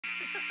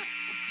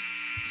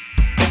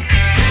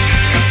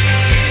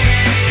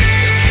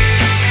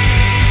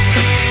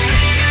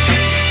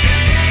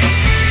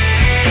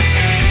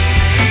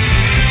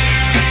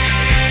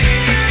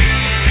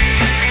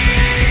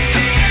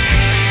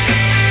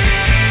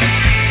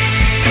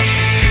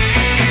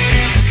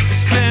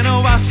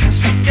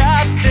Since we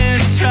got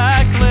this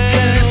track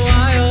list,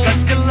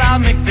 let's go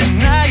loud, make the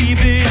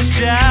neighbors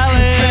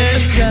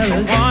jealous.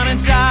 I wanna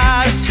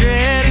dive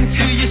straight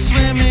into your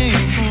swimming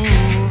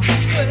pool.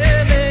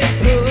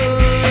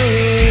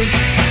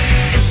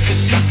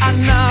 See, I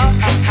know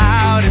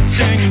how to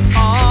turn you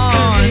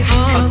on.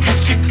 I'll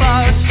get you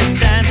close and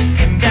then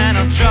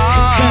I'll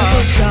draw.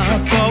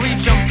 Before we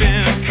jump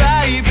in,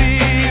 baby,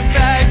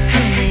 beg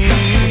for me.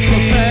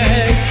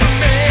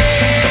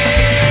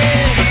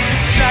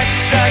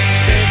 Sex,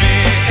 baby,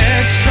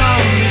 it's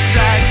only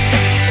sex.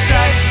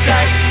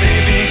 Sex,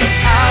 baby,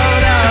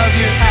 out of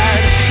your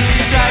head.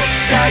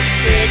 Sex,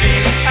 baby,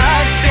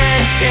 I'll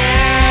take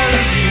care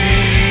of you.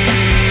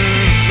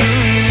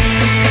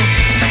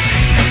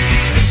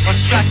 I'll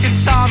strike a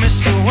Thomas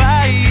the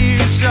way you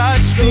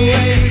touch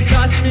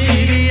me.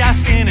 TV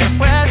asking if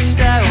we're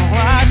still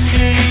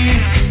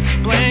watching.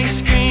 Blank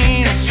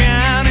screen, I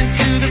drown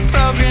into the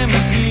program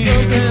of you.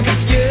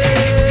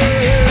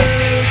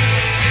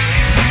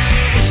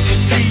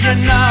 You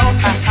know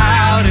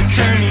how to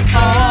turn me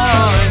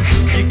on.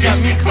 You get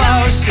me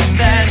close and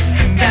then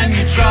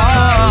you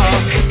draw.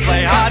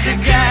 Play hard to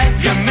get,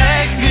 you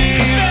make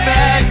me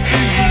beg for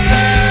you.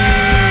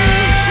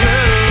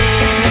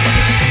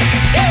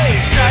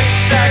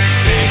 Sex,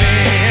 baby,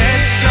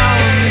 it's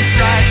only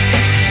sex.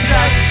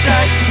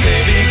 Sex,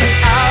 baby,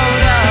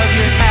 out of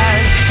your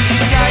head.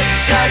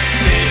 Sex,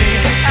 baby,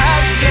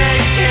 I'll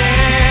take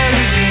care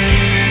of you.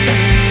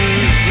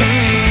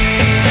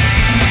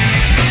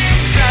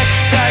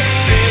 Sex,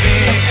 baby,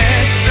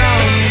 it's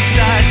only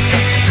sex.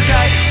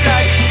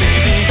 Sex,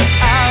 baby,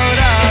 out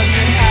of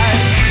your head.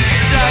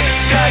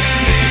 Sex,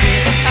 baby,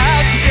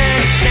 I'll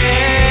take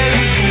care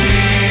of you.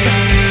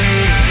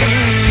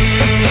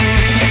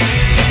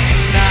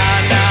 Na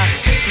na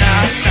na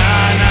na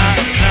na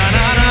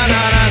na na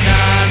na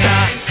na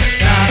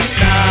na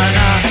na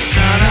na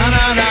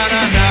na na na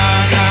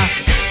na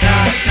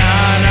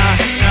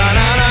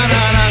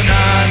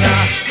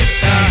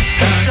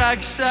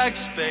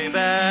Sex,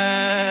 baby.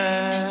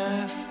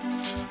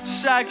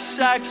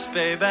 Sex,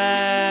 baby.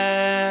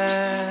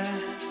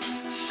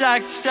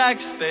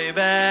 Sex,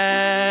 baby.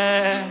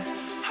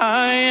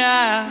 Oh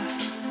yeah.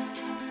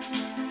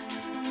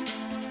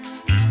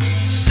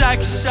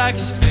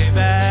 Sex,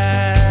 baby.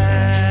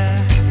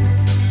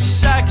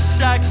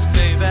 Sex,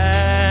 baby.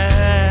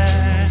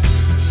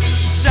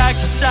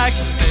 Sex,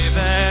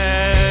 baby.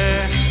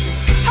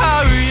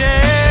 Oh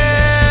yeah.